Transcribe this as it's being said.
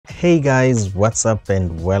Hey guys, what's up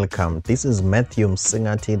and welcome. This is Matthew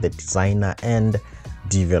Msingati, the designer and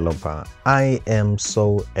developer. I am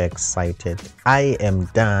so excited. I am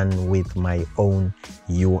done with my own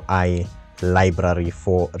UI library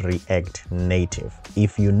for React Native.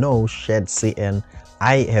 If you know SHADCN,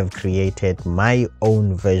 I have created my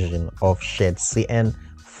own version of SHADCN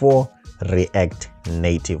for React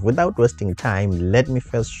Native. Without wasting time, let me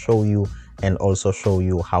first show you and also show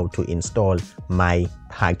you how to install my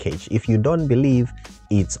package. If you don't believe,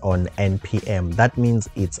 it's on npm. That means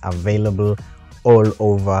it's available all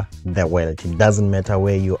over the world. It doesn't matter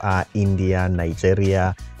where you are, India,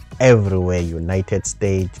 Nigeria, everywhere, United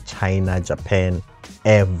States, China, Japan,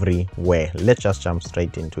 everywhere. Let's just jump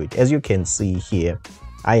straight into it. As you can see here,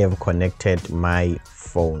 I have connected my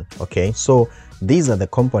phone. Okay, so these are the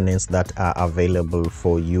components that are available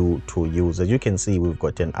for you to use. As you can see, we've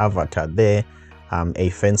got an avatar there, a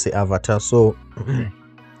fancy avatar. So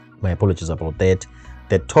my apologies about that.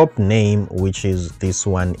 The top name, which is this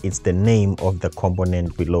one, it's the name of the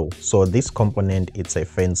component below. So this component, it's a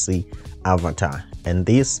fancy avatar, and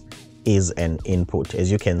this is an input.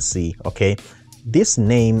 As you can see, okay, this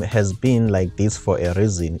name has been like this for a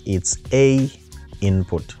reason. It's a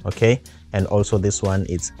input, okay, and also this one,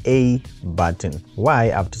 it's a button.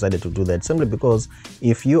 Why I've decided to do that? Simply because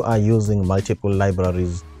if you are using multiple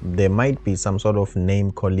libraries, there might be some sort of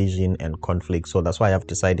name collision and conflict. So that's why I've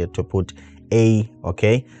decided to put a.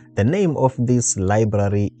 Okay, the name of this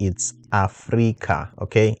library, it's Aphrica.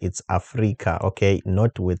 Okay, it's Aphrica. Okay,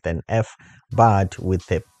 not with an F but with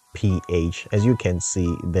a PH. As you can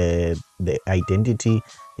see, the identity,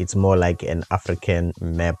 it's more like an African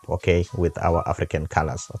map, okay, with our African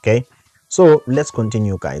colors. Okay, so let's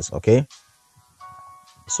continue, guys. Okay,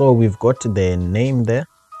 so we've got the name there.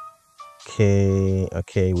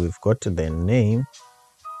 Okay, we've got the name.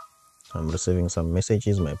 I'm receiving some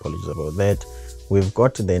messages, my apologies about that. We've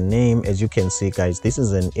got the name. As you can see, guys, this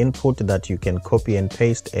is an input that you can copy and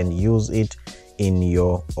paste and use it in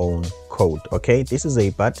your own code. Okay, this is a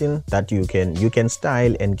button that you can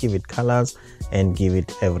style and give it colors and give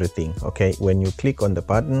it everything. Okay, when you click on the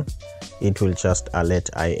button, it will just alert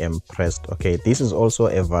I am pressed. Okay, this is also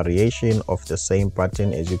a variation of the same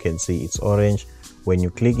button. As you can see, it's orange. When you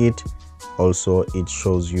click it, also it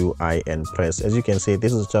shows you I am pressed. As you can see,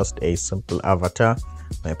 this is just a simple avatar.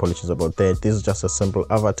 My apologies about that. This is just a simple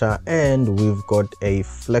avatar, and we've got a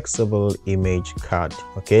flexible image card.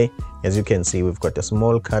 Okay, as you can see, we've got a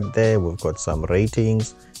small card there. We've got some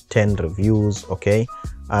ratings, 10 reviews. Okay,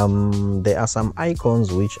 there are some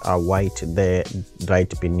icons which are white there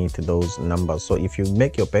right beneath those numbers. So if you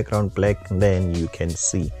make your background black, then you can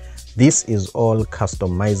see this is all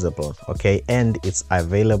customizable. Okay, and it's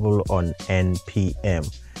available on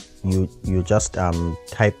npm. You just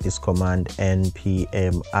type this command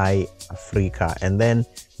npm Aphrica, and then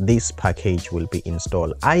this package will be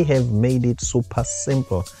installed. I have made it super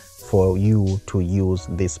simple for you to use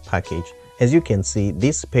this package. As you can see,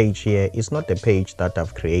 this page here is not a page that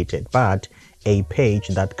I've created, but a page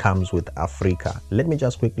that comes with Aphrica. Let me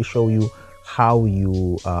just quickly show you how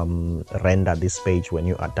you render this page when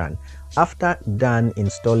you are done. After done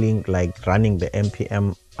installing, like running the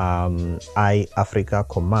npm Aphrica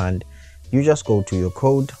command, you just go to your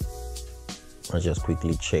code. I'll just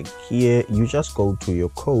quickly check here. You just go to your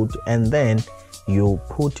code and then you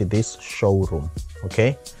put this showroom.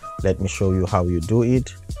 Okay, let me show you how you do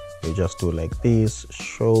it. You just do like this,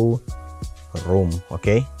 show room.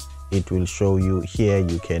 Okay, it will show you here.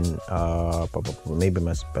 You can maybe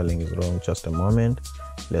my spelling is wrong, just a moment.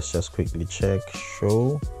 Let's just quickly check.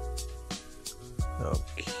 Show,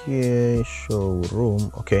 okay,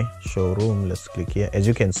 showroom. Okay, showroom, let's click here. As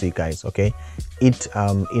you can see, guys, okay, it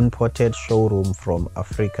imported showroom from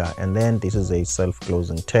Aphrica, and then this is a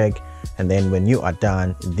self-closing tag, and then when you are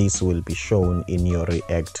done, this will be shown in your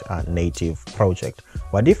React Native project.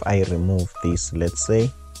 What if I remove this? Let's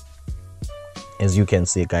say, as you can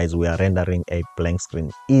see, guys, we are rendering a blank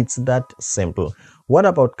screen. It's that simple. What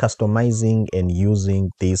about customizing and using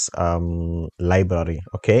this library?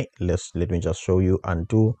 Okay, let me just show you.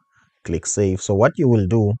 Undo, click save. So what you will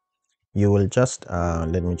do, you will just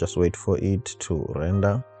let me just wait for it to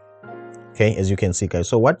render. Okay, as you can see, guys,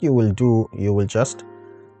 so what you will do, you will just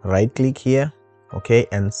right click here, okay,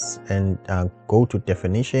 and go to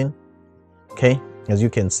definition. Okay, as you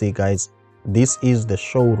can see, guys, this is the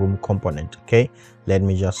showroom component. Okay, let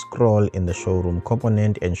me just scroll in the showroom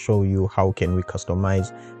component and show you how can we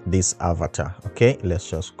customize this avatar. Okay, let's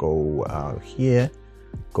just go here,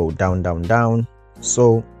 go down.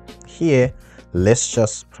 So here let's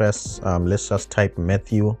just press let's just type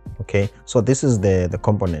Matthew. Okay, so this is the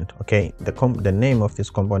component. Okay, the name of this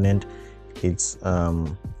component, it's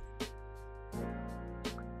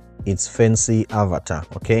fancy avatar.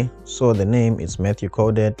 Okay, so the name is Matthew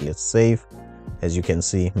coded. Let's save. As you can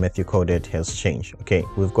see, Matthew coded has changed. Okay,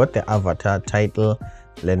 we've got the avatar title.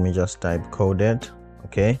 Let me just type coded.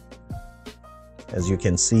 Okay, as you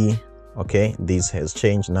can see, okay, this has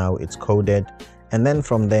changed. Now it's coded. And then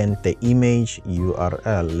from then, the image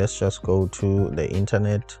URL, let's just go to the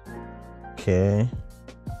internet. Okay,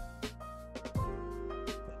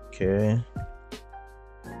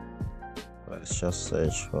 let's just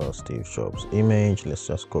search for Steve Jobs image. Let's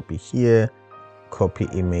just copy here, copy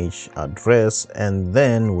image address, and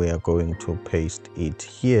then we are going to paste it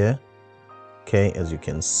here. Okay, as you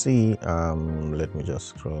can see, let me just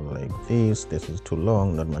scroll like this. This is too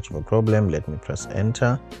long, not much of a problem. Let me press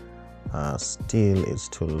enter. Still it's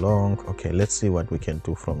too long. Okay, let's see what we can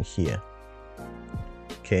do from here.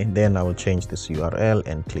 Okay, then I will change this URL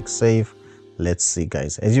and click save. Let's see,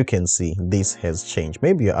 guys. As you can see, this has changed.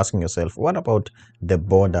 Maybe you're asking yourself, what about the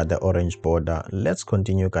border, the orange border? Let's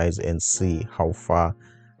continue, guys, and see how far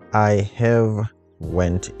I have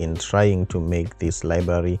went in trying to make this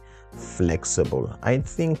library flexible. I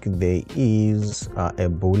think there is a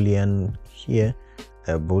boolean here,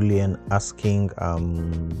 a boolean asking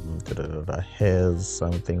has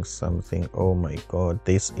something. Oh my god,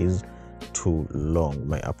 this is too long.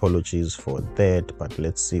 My apologies for that, but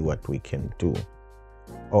let's see what we can do.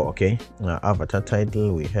 Oh, okay, avatar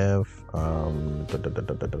title we have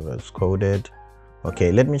it's coded.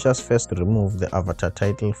 Okay, let me just first remove the avatar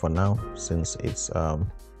title for now, since it's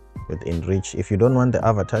within reach. If you don't want the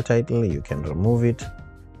avatar title, you can remove it.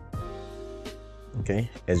 Okay,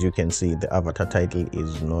 as you can see, the avatar title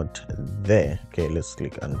is not there. Okay, let's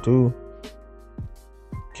click undo.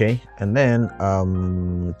 Okay, and then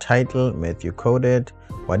title Matthew coded.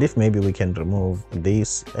 What if maybe we can remove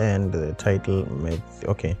this and the title Matthew?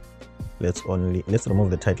 Okay, let's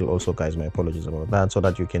remove the title also, guys. My apologies about that, so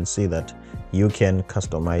that you can see that you can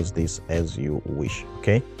customize this as you wish.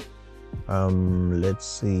 Okay, let's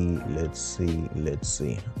see.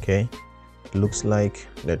 Okay, looks like,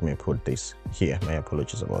 let me put this here. My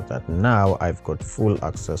apologies about that. Now I've got full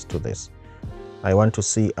access to this. I want to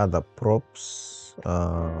see other props.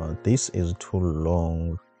 This is too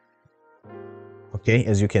long. Okay,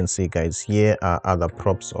 as you can see, guys, here are other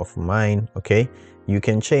props of mine. Okay, you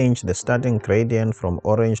can change the starting gradient from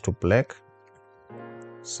orange to black.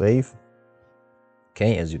 Save.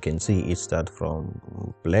 Okay, as you can see, it starts from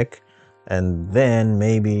black, and then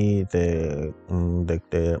maybe the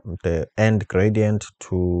end gradient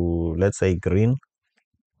to, let's say, green.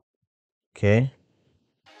 Okay,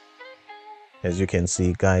 as you can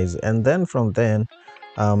see, guys, and then from then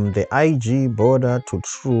the IG border to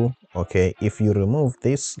true. Okay, if you remove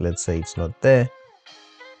this, let's say it's not there,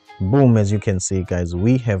 boom, as you can see, guys,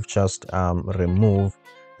 we have just removed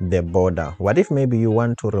the border. What if maybe you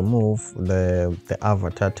want to remove the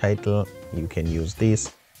avatar title? You can use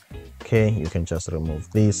this. Okay, you can just remove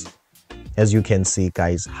this. As you can see,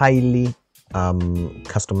 guys, highly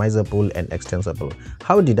customizable and extensible.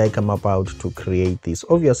 How did I come about to create this?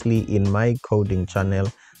 Obviously, in my coding channel,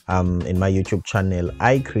 in my YouTube channel,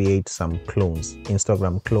 I create some clones,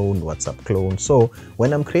 Instagram clone, WhatsApp clone. So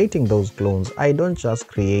when I'm creating those clones, I don't just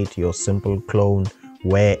create your simple clone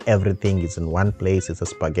where everything is in one place. It's a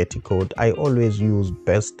spaghetti code. I always use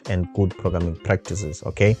best and good programming practices.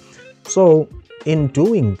 Okay, so in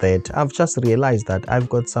doing that, I've just realized that I've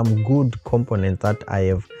got some good components that I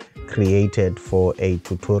have created for a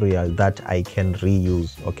tutorial that I can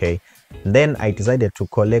reuse. Okay, then I decided to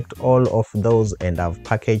collect all of those and I've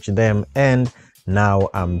packaged them, and now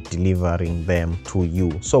I'm delivering them to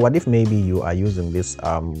you. So what if maybe you are using this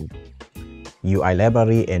UI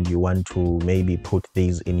library and you want to maybe put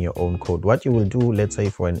these in your own code? What you will do, let's say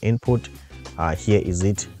for an input, here is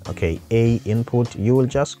it. Okay, a input, you will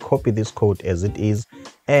just copy this code as it is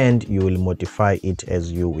and you will modify it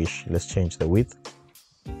as you wish. Let's change the width.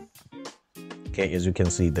 Okay, as you can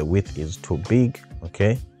see, the width is too big.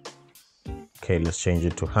 Okay, let's change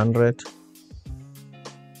it to 100.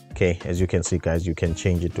 Okay, as you can see, guys, you can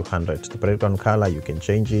change it to 100. The background color, you can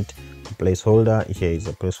change it. The placeholder, here is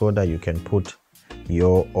a placeholder. You can put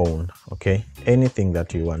your own. Okay, anything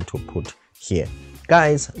that you want to put here.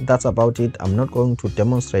 Guys, that's about it. I'm not going to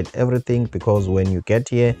demonstrate everything because when you get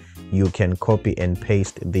here, you can copy and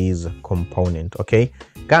paste these components. Okay,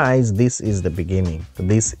 guys, this is the beginning.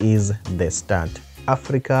 This is the start.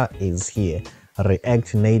 Aphrica is here.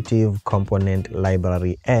 React Native component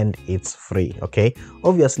library, and it's free. Okay,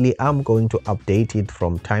 obviously I'm going to update it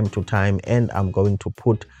from time to time, and I'm going to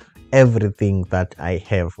put everything that I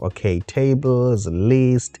have. Okay, tables,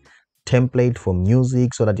 list, template for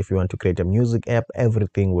music, so that if you want to create a music app,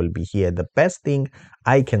 everything will be here. The best thing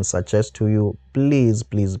I can suggest to you, please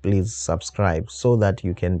subscribe, so that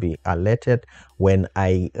you can be alerted when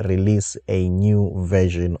I release a new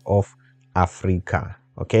version of Aphrica.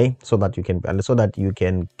 Okay, so that you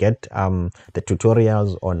can get the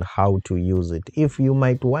tutorials on how to use it. If you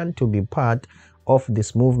might want to be part of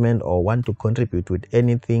this movement or want to contribute with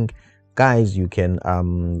anything, guys, you can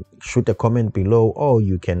shoot a comment below, or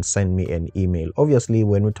you can send me an email. Obviously,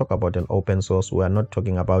 when we talk about an open source, we are not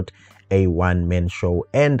talking about a one-man show,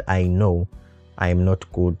 and I know I am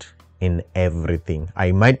not good in everything.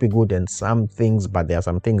 I might be good in some things, but there are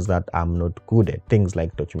some things that I'm not good at. Things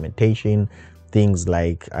like documentation, things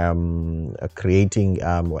like creating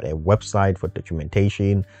a website for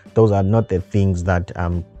documentation. Those are not the things that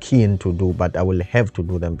I'm keen to do, but I will have to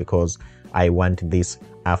do them because I want this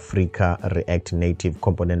Aphrica React Native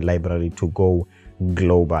component library to go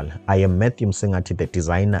global. I am Matthew Msingati, the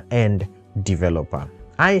designer and developer.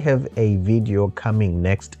 I have a video coming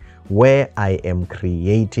next where I am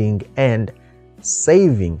creating and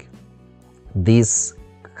saving this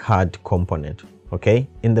card component. Okay,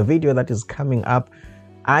 in the video that is coming up,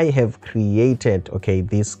 I have created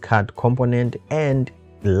this card component and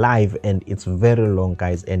live, and it's very long,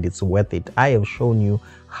 guys, and it's worth it. I have shown you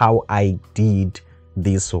how I did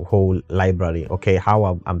this whole library, okay, how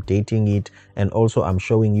I'm updating it, and also I'm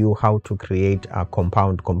showing you how to create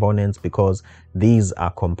compound components, because these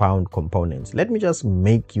are compound components. Let me just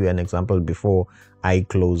make you an example before I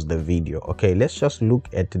close the video. Okay, let's just look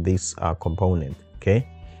at this component. Okay,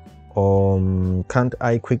 can't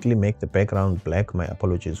I quickly make the background black? My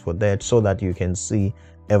apologies for that, so that you can see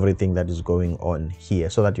everything that is going on here,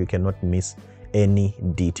 so that you cannot miss any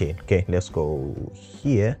detail. Okay, let's go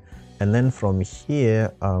here, and then from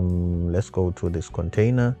here let's go to this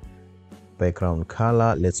container, background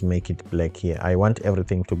color, let's make it black here. I want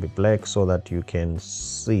everything to be black so that you can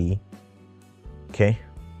see. Okay,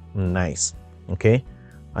 nice. Okay,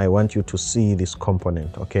 I want you to see this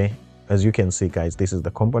component. Okay, as you can see, guys, this is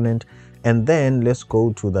the component. And then let's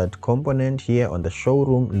go to that component here on the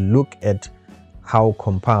showroom. Look at how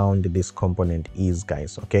compound this component is,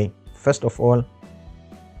 guys. Okay, first of all,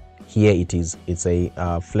 here it is. It's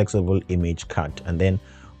a flexible image cut. And then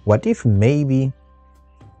what if maybe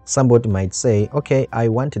somebody might say, okay, I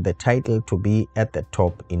want the title to be at the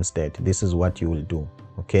top instead. This is what you will do.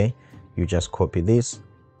 Okay, you just copy this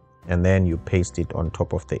and then you paste it on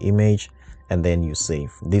top of the image, and then you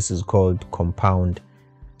save. This is called compound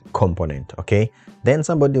component. Okay, then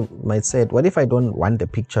somebody might say, what if I don't want the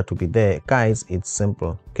picture to be there? Guys, it's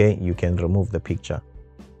simple. Okay, you can remove the picture.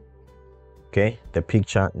 Okay, the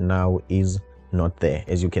picture now is not there,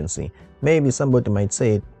 as you can see. Maybe somebody might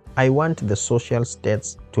say, I want the social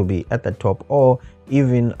stats to be at the top, or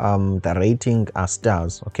even the rating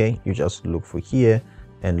stars. Okay, you just look for here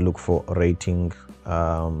and look for rating,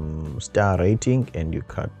 star rating, and you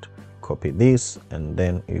copy this, and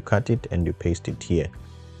then you cut it and you paste it here.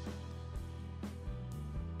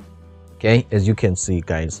 Okay, as you can see,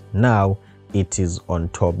 guys, now it is on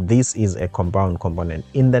top. This is a compound component.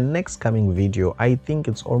 In the next coming video, I think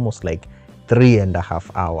it's almost like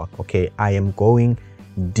 3.5 hours. Okay, I am going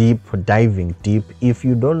deep, diving deep. If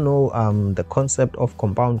you don't know the concept of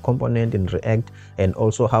compound component in React, and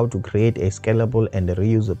also how to create a scalable and a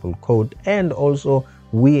reusable code, and also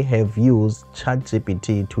we have used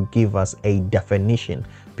ChatGPT to give us a definition,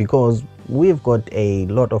 because we've got a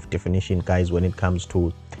lot of definition, guys, when it comes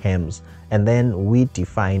to terms, and then we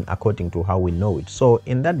define according to how we know it. So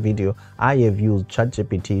in that video, I have used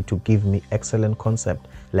ChatGPT to give me excellent concept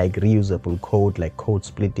like reusable code, like code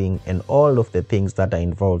splitting, and all of the things that are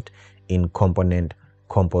involved in component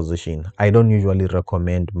composition. I don't usually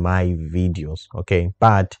recommend my videos, okay,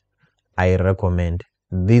 but I recommend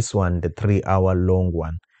this one, the 3-hour long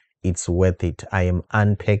one. It's worth it. I am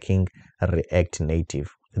unpacking React Native.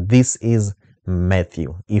 This is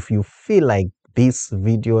Matthew. If you feel like this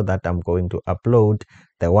video that I'm going to upload,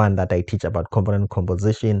 the one that I teach about component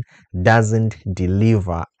composition, doesn't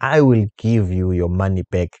deliver, I will give you your money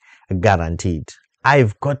back guaranteed.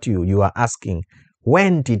 I've got you. You are asking,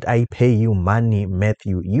 when did I pay you money,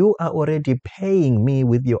 Matthew? You are already paying me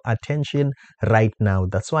with your attention right now.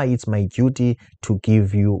 That's why it's my duty to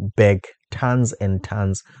give you back tons and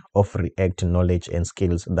tons of React knowledge and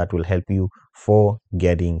skills that will help you for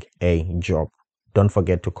getting a job. Don't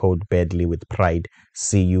forget to code badly with pride.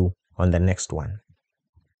 See you on the next one.